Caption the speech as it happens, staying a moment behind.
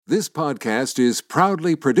This podcast is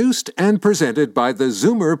proudly produced and presented by the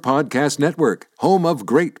Zoomer Podcast Network, home of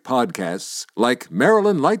great podcasts like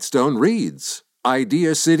Marilyn Lightstone Reads,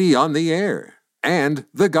 Idea City on the Air, and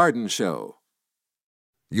The Garden Show.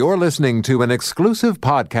 You're listening to an exclusive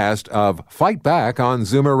podcast of Fight Back on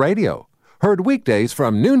Zoomer Radio, heard weekdays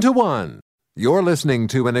from noon to 1. You're listening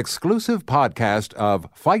to an exclusive podcast of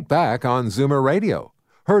Fight Back on Zoomer Radio,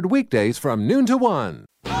 heard weekdays from noon to 1.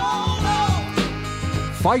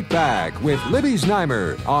 Fight Back with Libby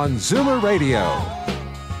Znaimer on Zoomer Radio.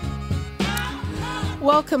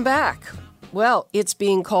 Welcome back. Well, it's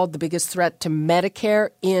being called the biggest threat to Medicare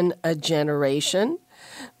in a generation.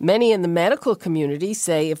 Many in the medical community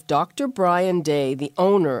say if Dr. Brian Day, the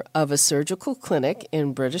owner of a surgical clinic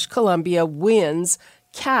in British Columbia, wins,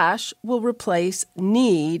 cash will replace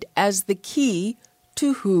need as the key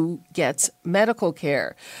to who gets medical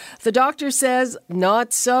care. The doctor says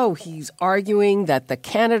not so. He's arguing that the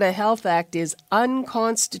Canada Health Act is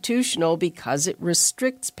unconstitutional because it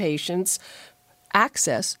restricts patients'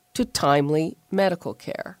 access to timely medical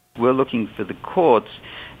care. We're looking for the courts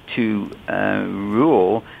to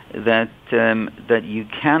rule that you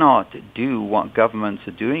cannot do what governments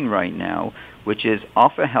are doing right now, which is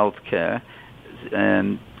offer health care,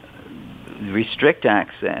 restrict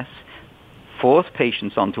access, force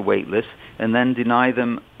patients onto wait lists, and then deny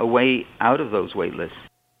them a way out of those wait lists.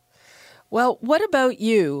 Well, what about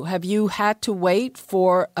you? Have you had to wait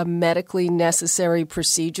for a medically necessary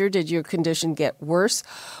procedure? Did your condition get worse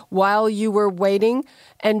while you were waiting?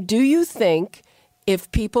 And do you think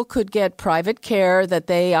if people could get private care that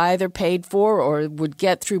they either paid for or would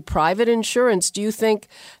get through private insurance, do you think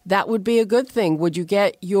that would be a good thing? Would you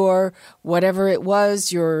get your, whatever it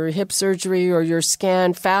was, your hip surgery or your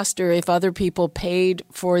scan faster if other people paid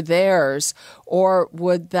for theirs? Or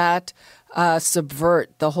would that subvert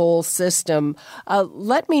the whole system?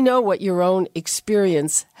 Let me know what your own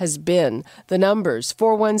experience has been. The numbers,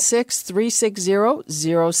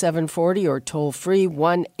 416-360-0740 or toll free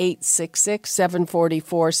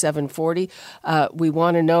 1-866-744-740. We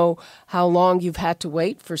want to know how long you've had to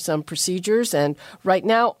wait for some procedures. And right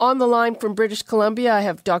now on the line from British Columbia, I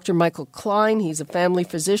have Dr. Michael Klein. He's a family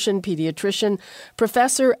physician, pediatrician,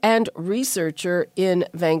 professor, and researcher in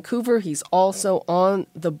Vancouver. He's also on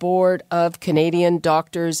the board of Canadian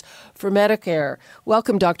Doctors for Medicare.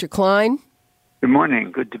 Welcome, Dr. Klein. Good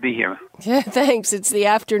morning. Good to be here. Yeah, thanks. It's the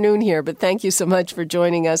afternoon here, but thank you so much for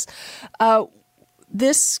joining us.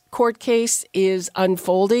 This court case is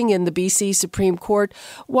unfolding in the BC Supreme Court.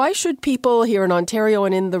 Why should people here in Ontario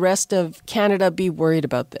and in the rest of Canada be worried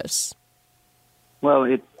about this? Well,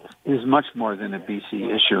 it is much more than a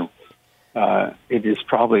BC issue. It is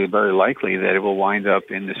probably very likely that it will wind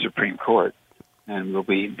up in the Supreme Court, and we'll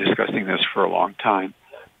be discussing this for a long time.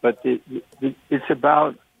 But it's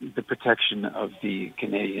about the protection of the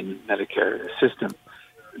Canadian Medicare system.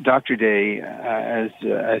 Dr. Day, as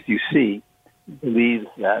you see, believes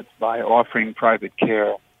that by offering private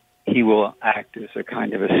care, he will act as a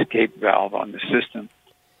kind of escape valve on the system.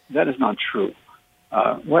 That is not true.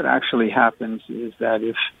 What actually happens is that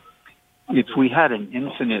if we had an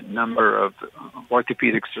infinite number of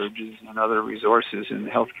orthopedic surgeons and other resources in the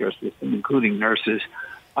healthcare system, including nurses,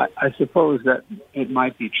 I suppose that it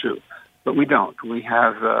might be true. But we don't. We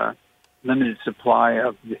have a limited supply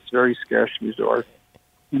of this very scarce resource.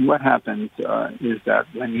 And what happens is that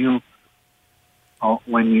when you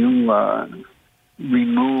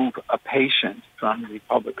remove a patient from the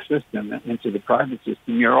public system into the private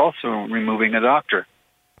system, you're also removing a doctor.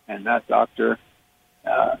 And that doctor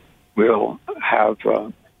will have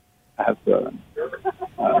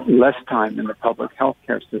less time in the public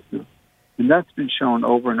healthcare system. And that's been shown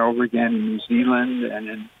over and over again in New Zealand and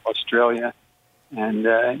in Australia and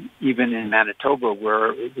even in Manitoba,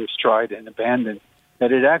 where it was tried and abandoned,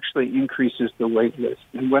 that it actually increases the wait list.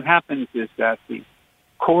 And what happens is that the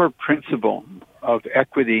core principle of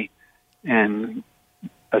equity and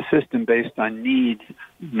a system based on need,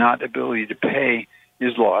 not ability to pay,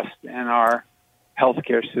 is lost, and our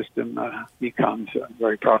healthcare system becomes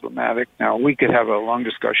very problematic. Now, we could have a long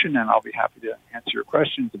discussion, and I'll be happy to answer your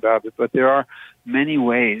questions about it, but there are many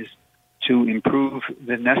ways to improve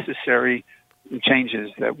the necessary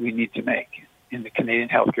changes that we need to make in the Canadian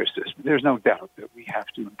healthcare system. There's no doubt that we have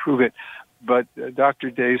to improve it, but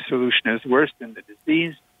Dr. Day's solution is worse than the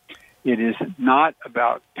disease. It is not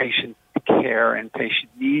about patient care and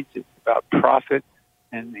patient needs. It's about profit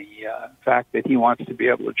and the fact that he wants to be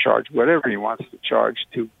able to charge whatever he wants to charge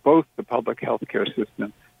to both the public healthcare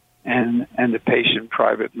system and the patient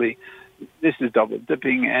privately. This is double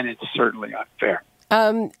dipping, and it's certainly unfair.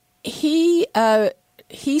 He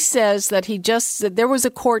he says that that there was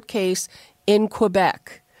a court case in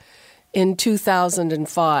Quebec in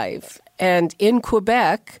 2005. And in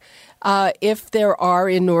Quebec, if there are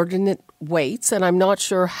inordinate waits, and I'm not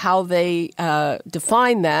sure how they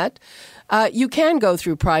define that, you can go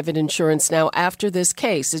through private insurance now after this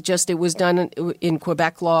case. It was done in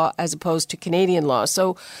Quebec law as opposed to Canadian law.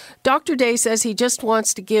 So Dr. Day says he just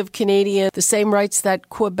wants to give Canadians the same rights that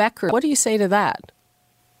Quebecers. What do you say to that?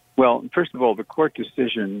 Well, first of all, the court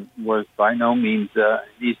decision was by no means an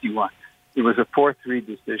easy one. It was a 4-3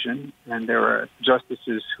 decision, and there were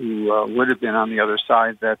justices who would have been on the other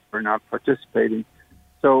side that were not participating.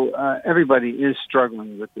 So everybody is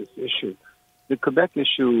struggling with this issue. The Quebec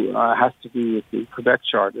issue has to do with the Quebec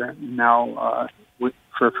Charter. Now,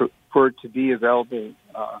 for it to be available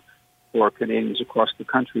for Canadians across the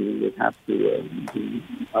country, it would have to be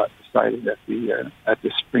decided at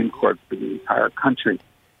the Supreme Court for the entire country.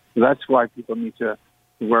 So that's why people need to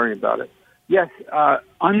worry about it. Yes,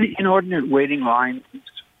 inordinate waiting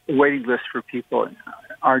lists for people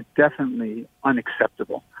are definitely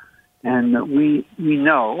unacceptable. And we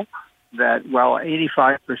know that while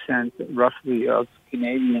 85% roughly of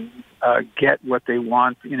Canadians get what they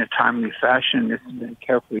want in a timely fashion, this has been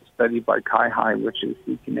carefully studied by CIHI, which is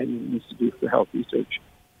the Canadian Institute for Health Research.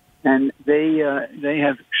 And they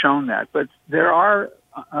have shown that. But there are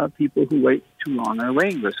people who wait too long on a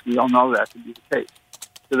waiting list. We all know that to be the case.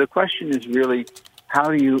 So the question is really, how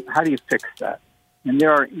do you fix that? And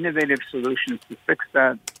there are innovative solutions to fix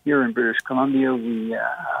that. Here in British Columbia, we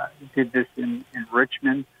did this in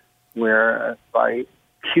Richmond, where by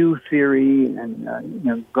queue theory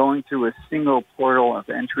and going through a single portal of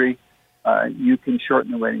entry, you can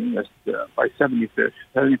shorten the waiting list by 75%,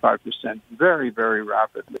 very, very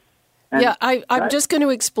rapidly. And yeah, I'm just going to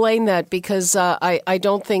explain that because I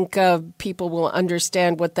don't think people will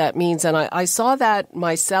understand what that means. And I saw that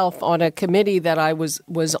myself on a committee that I was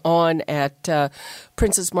on at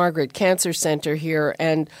Princess Margaret Cancer Center here.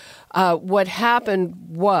 And what happened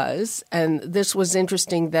was, and this was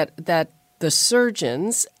interesting, that the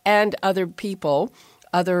surgeons and other people,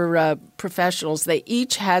 other professionals, they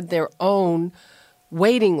each had their own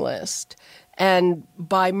waiting list. And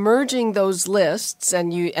by merging those lists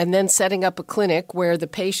and then setting up a clinic where the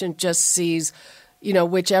patient just sees,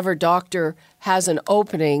 whichever doctor has an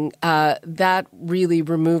opening, that really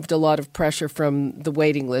removed a lot of pressure from the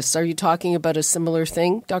waiting lists. Are you talking about a similar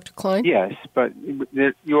thing, Dr. Klein? Yes, but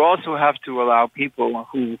you also have to allow people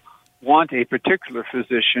who want a particular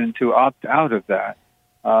physician to opt out of that.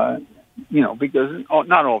 Because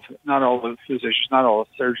not all the physicians, not all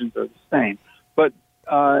surgeons are the same, but.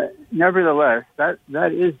 Nevertheless, that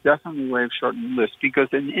is definitely a way of shortening the list, because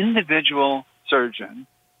an individual surgeon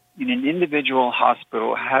in an individual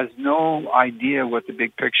hospital has no idea what the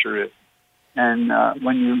big picture is. And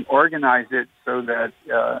when you organize it so that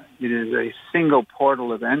it is a single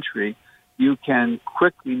portal of entry, you can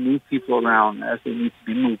quickly move people around as they need to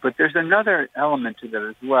be moved. But there's another element to that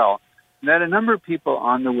as well, that a number of people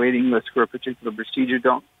on the waiting list for a particular procedure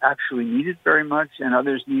don't actually need it very much, and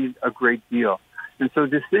others need a great deal. And so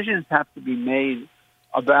decisions have to be made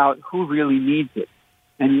about who really needs it.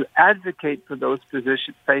 And you advocate for those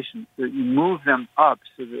patients, that you move them up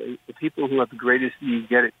so that the people who have the greatest need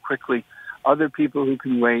get it quickly. Other people who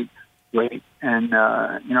can wait. And,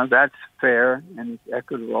 that's fair and it's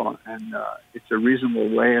equitable, and it's a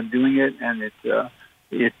reasonable way of doing it, and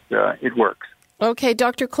it works. Okay,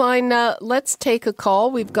 Dr. Klein, let's take a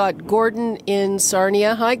call. We've got Gordon in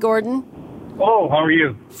Sarnia. Hi, Gordon. Hello, how are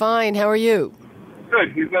you? Fine, how are you?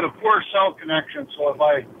 Good. You've got a poor cell connection, so if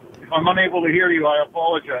I'm unable to hear you, I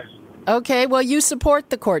apologize. Okay, well, you support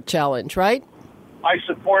the court challenge, right? I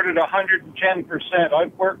support it 110%.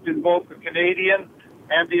 I've worked in both the Canadian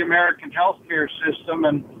and the American healthcare system,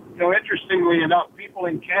 and interestingly enough, people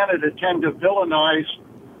in Canada tend to villainize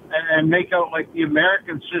and make out like the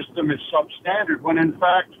American system is substandard, when in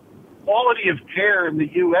fact, quality of care in the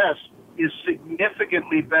U.S. is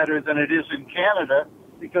significantly better than it is in Canada.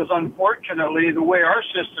 Because unfortunately, the way our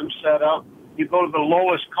system's set up, you go to the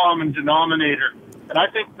lowest common denominator. And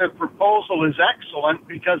I think the proposal is excellent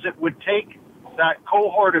because it would take that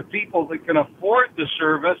cohort of people that can afford the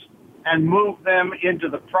service and move them into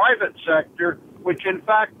the private sector, which in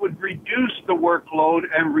fact would reduce the workload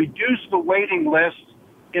and reduce the waiting list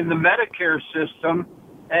in the Medicare system.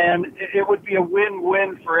 And it would be a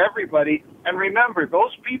win-win for everybody. And remember,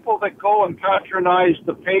 those people that go and patronize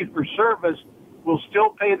the pay-for-service will still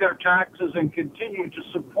pay their taxes and continue to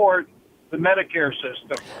support the Medicare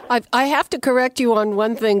system. I have to correct you on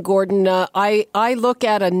one thing, Gordon. I look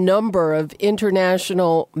at a number of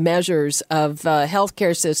international measures of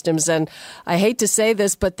healthcare systems, and I hate to say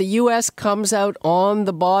this, but the U.S. comes out on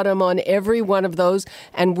the bottom on every one of those,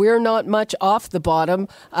 and we're not much off the bottom.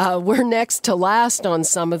 We're next to last on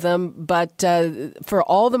some of them, but for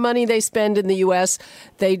all the money they spend in the U.S.,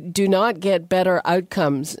 they do not get better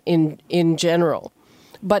outcomes in general.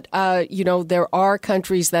 But, there are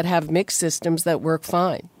countries that have mixed systems that work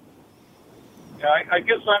fine. Yeah, I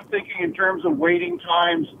guess I'm thinking in terms of waiting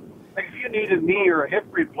times. Like if you need a knee or a hip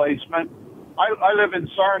replacement, I live in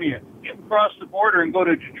Sarnia. You can cross the border and go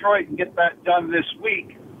to Detroit and get that done this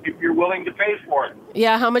week if you're willing to pay for it.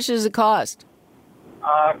 Yeah, how much does it cost?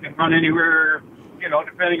 It can run anywhere,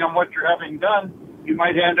 depending on what you're having done, you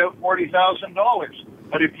might hand out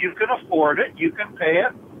 $40,000. But if you can afford it, you can pay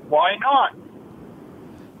it. Why not?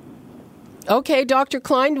 Okay, Dr.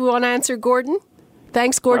 Klein, do we want to answer Gordon?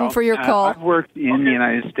 Thanks, Gordon, for your call. I've worked in the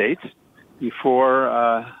United States before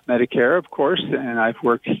Medicare, of course, and I've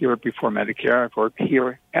worked here before Medicare. I've worked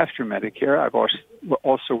here after Medicare. I've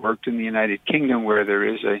also worked in the United Kingdom where there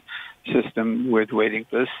is a system with waiting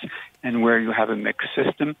lists and where you have a mixed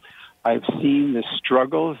system. I've seen the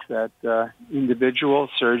struggles that individual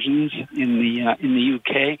surgeons in the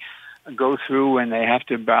UK go through when they have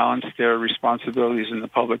to balance their responsibilities in the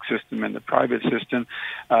public system and the private system.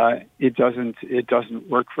 It doesn't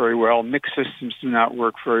work very well. Mixed systems do not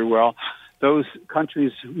work very well. Those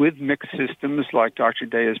countries with mixed systems, like Dr.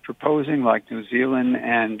 Day is proposing, like New Zealand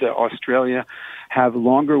and Australia, have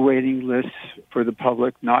longer waiting lists for the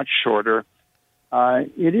public, not shorter.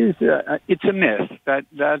 It's a myth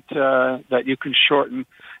that you can shorten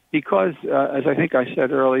because, as I think I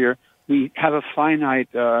said earlier, we have a finite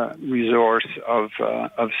resource of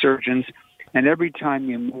surgeons, and every time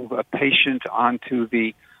you move a patient onto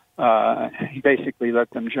the, you basically let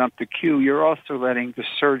them jump the queue, you're also letting the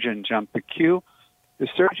surgeon jump the queue. The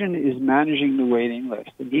surgeon is managing the waiting list,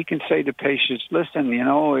 and he can say to patients, listen,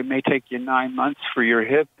 it may take you 9 months for your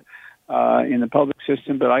hip in the public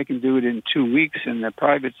system, but I can do it in 2 weeks. In the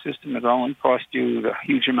private system, it'll only cost you a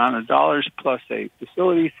huge amount of dollars plus a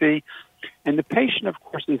facility fee. And the patient, of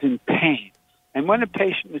course, is in pain. And when a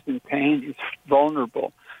patient is in pain, it's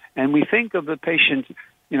vulnerable. And we think of the patient,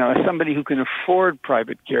 as somebody who can afford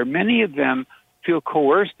private care. Many of them feel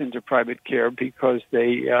coerced into private care because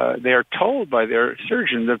they are told by their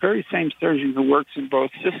surgeon, the very same surgeon who works in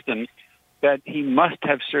both systems, that he must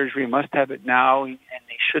have surgery, must have it now, and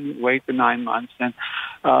they shouldn't wait the 9 months. And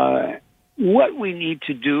what we need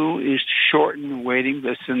to do is shorten the waiting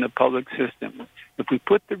lists in the public system. If we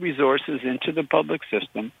put the resources into the public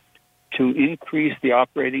system to increase the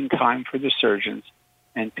operating time for the surgeons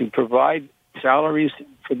and to provide salaries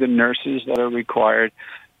for the nurses that are required,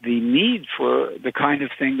 the need for the kind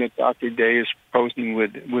of thing that Dr. Day is proposing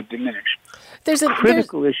would diminish. There's a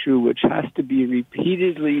critical issue which has to be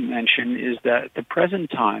repeatedly mentioned is that at the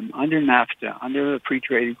present time, under NAFTA, under the free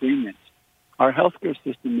trade agreements, our healthcare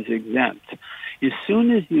system is exempt. As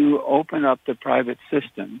soon as you open up the private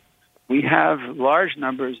system, we have large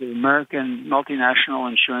numbers of American multinational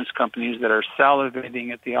insurance companies that are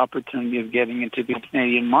salivating at the opportunity of getting into the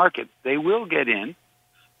Canadian market. They will get in.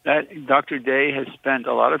 That Dr. Day has spent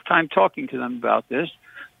a lot of time talking to them about this.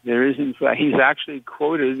 There is, in fact, he's actually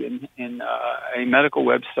quoted in a medical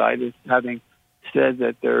website as having said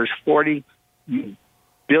that there's $40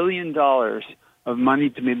 billion of money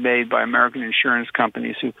to be made by American insurance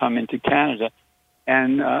companies who come into Canada.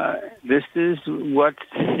 And this is what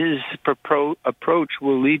his approach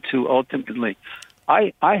will lead to ultimately.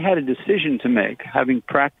 I had a decision to make, having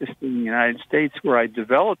practiced in the United States where I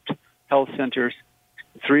developed health centers,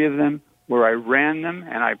 3 of them, where I ran them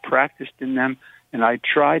and I practiced in them, and I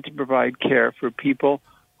tried to provide care for people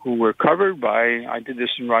who were covered by, I did this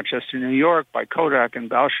in Rochester, New York, by Kodak and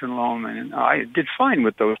Bausch & Lomb, and I did fine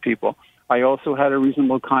with those people. I also had a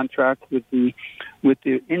reasonable contract with the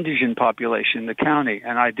indigent population in the county,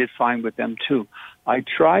 and I did fine with them too. I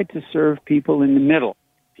tried to serve people in the middle,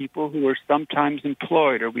 people who are sometimes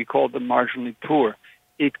employed, or we call them marginally poor.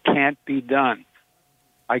 It can't be done.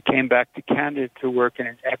 I came back to Canada to work in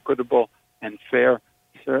an equitable and fair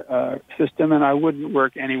system, and I wouldn't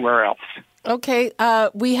work anywhere else. Okay,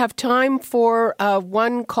 we have time for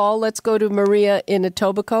one call. Let's go to Maria in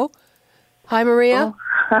Etobicoke. Hi, Maria.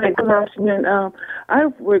 Hi, good afternoon.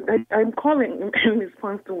 I'm calling in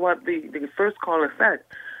response to what the first caller said,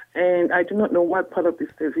 and I do not know what part of the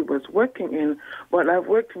state he was working in, but I've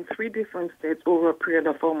worked in 3 different states over a period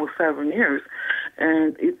of almost 7 years,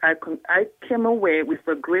 and I came away with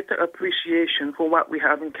a greater appreciation for what we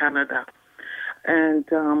have in Canada. And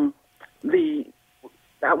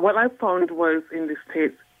what I found was in the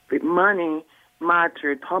States, the money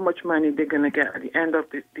mattered. How much money they're going to get at the end of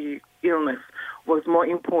the illness was more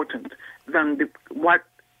important than what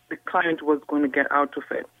the client was going to get out of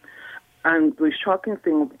it. And the shocking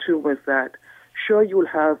thing, too, was that, sure, you'll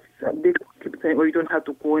have, they keep saying, well, you don't have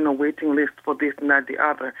to go in a waiting list for this and that, the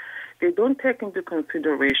other. They don't take into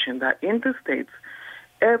consideration that in the States,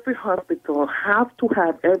 every hospital have to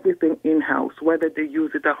have everything in-house, whether they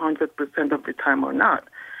use it 100% of the time or not.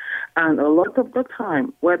 And a lot of the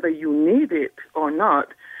time, whether you need it or not,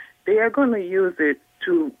 they are going to use it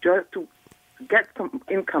to get some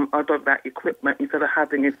income out of that equipment instead of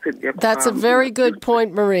having it sit there. That's a very good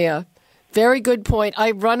point, Maria. Very good point.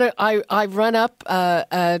 I run up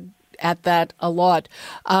at that a lot.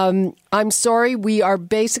 I'm sorry, we are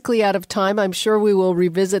basically out of time. I'm sure we will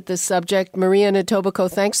revisit this subject. Maria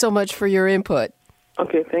Etobicoke, thanks so much for your input.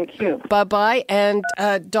 Okay, thank you. Bye-bye. And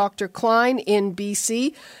Dr. Klein in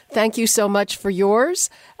BC, thank you so much for yours.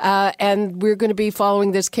 And we're going to be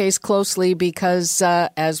following this case closely because,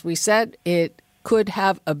 as we said, it could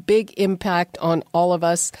have a big impact on all of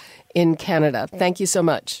us in Canada. Thank you so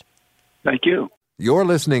much. Thank you. You're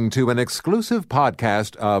listening to an exclusive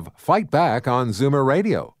podcast of Fight Back on Zoomer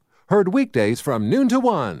Radio, heard weekdays from noon to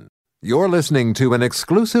 1. You're listening to an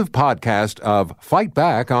exclusive podcast of Fight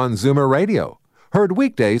Back on Zoomer Radio, heard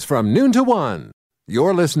weekdays from noon to 1.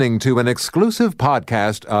 You're listening to an exclusive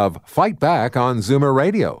podcast of Fight Back on Zoomer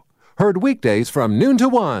Radio, heard weekdays from noon to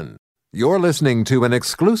 1. You're listening to an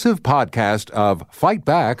exclusive podcast of Fight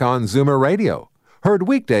Back on Zoomer Radio, heard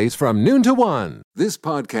weekdays from noon to 1. This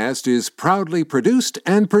podcast is proudly produced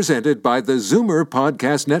and presented by the Zoomer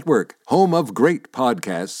Podcast Network, home of great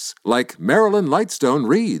podcasts like Marilyn Lightstone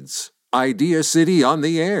Reads, Idea City on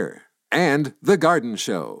the Air, and The Garden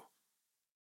Show.